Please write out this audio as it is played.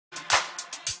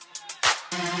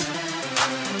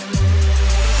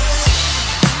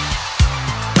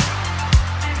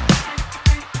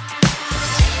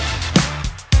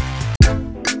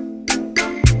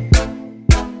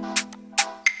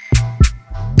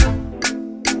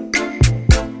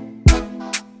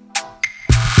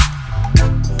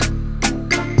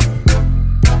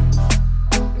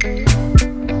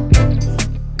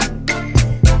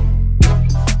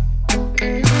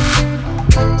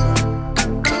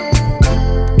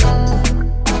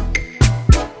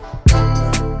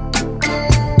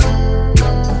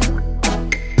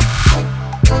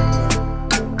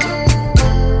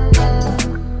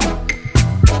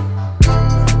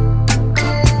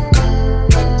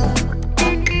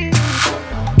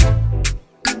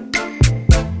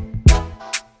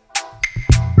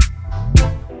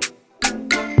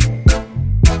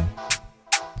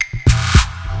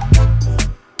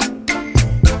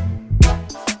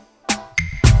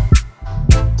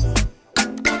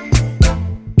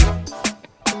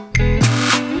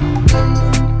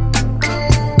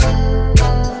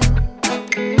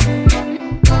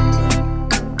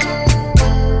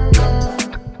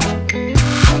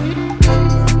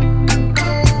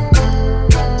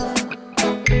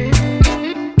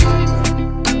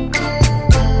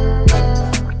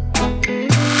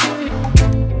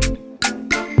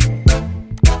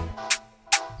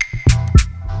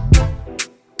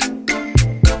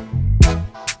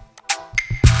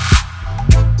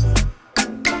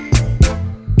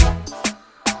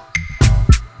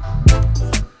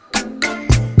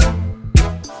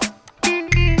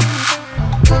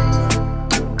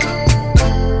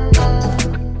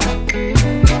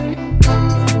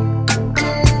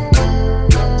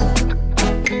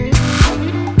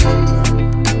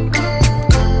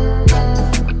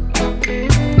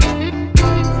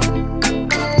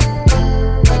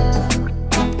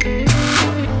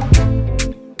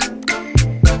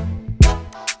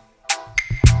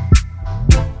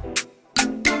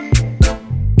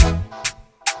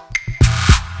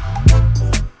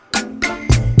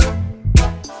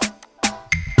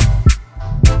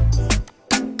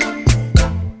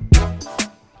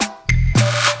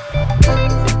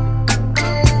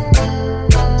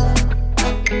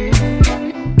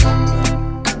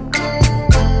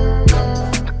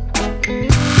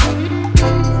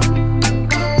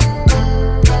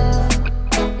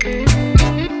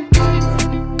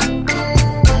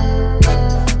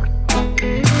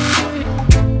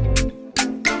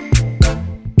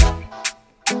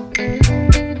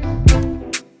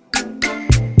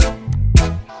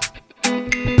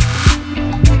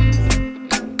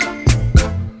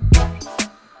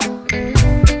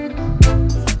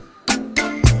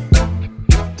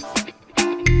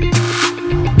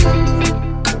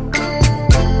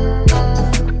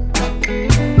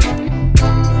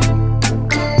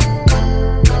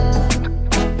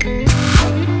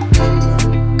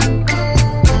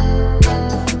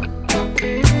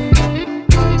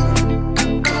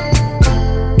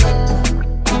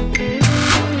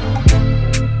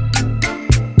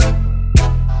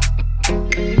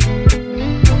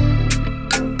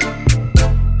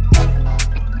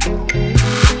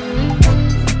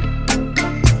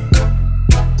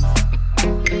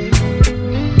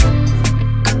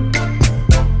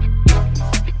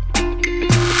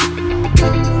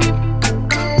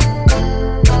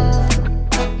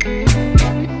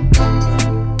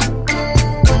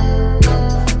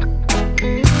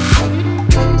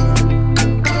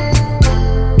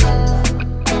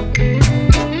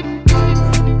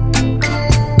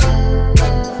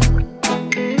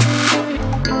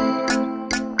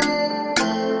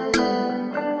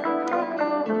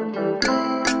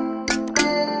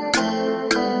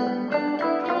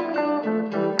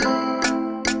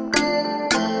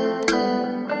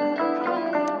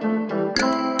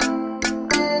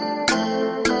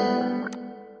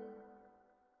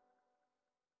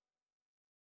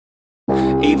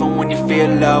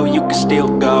feel low, you can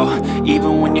still go.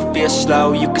 Even when you feel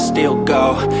slow, you can still go.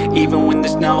 Even when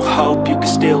there's no hope, you can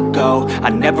still go. I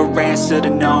never answer to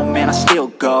no, man, I still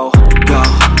go. Go,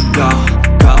 go,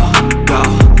 go, go,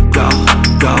 go,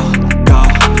 go, go,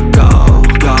 go,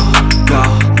 go, go,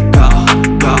 go,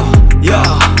 go, yo,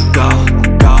 go,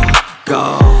 go, go.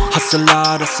 Hustle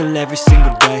hard, hustle every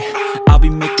single day. I'll be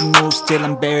making moves till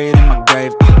I'm buried in my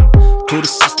grave. To the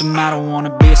system, I don't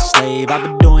wanna be a slave. I've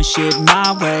been doing shit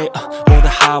my way, or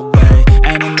the highway.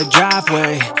 And in the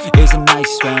driveway is a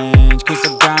nice range, cause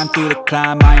I grind through the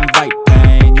climb, I invite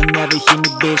pain. You'll never hear me,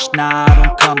 bitch, nah, I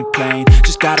don't complain.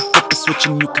 Just gotta flip the switch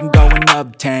and you can go and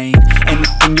obtain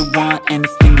anything you want,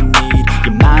 anything you need.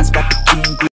 Your mind's got the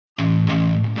key.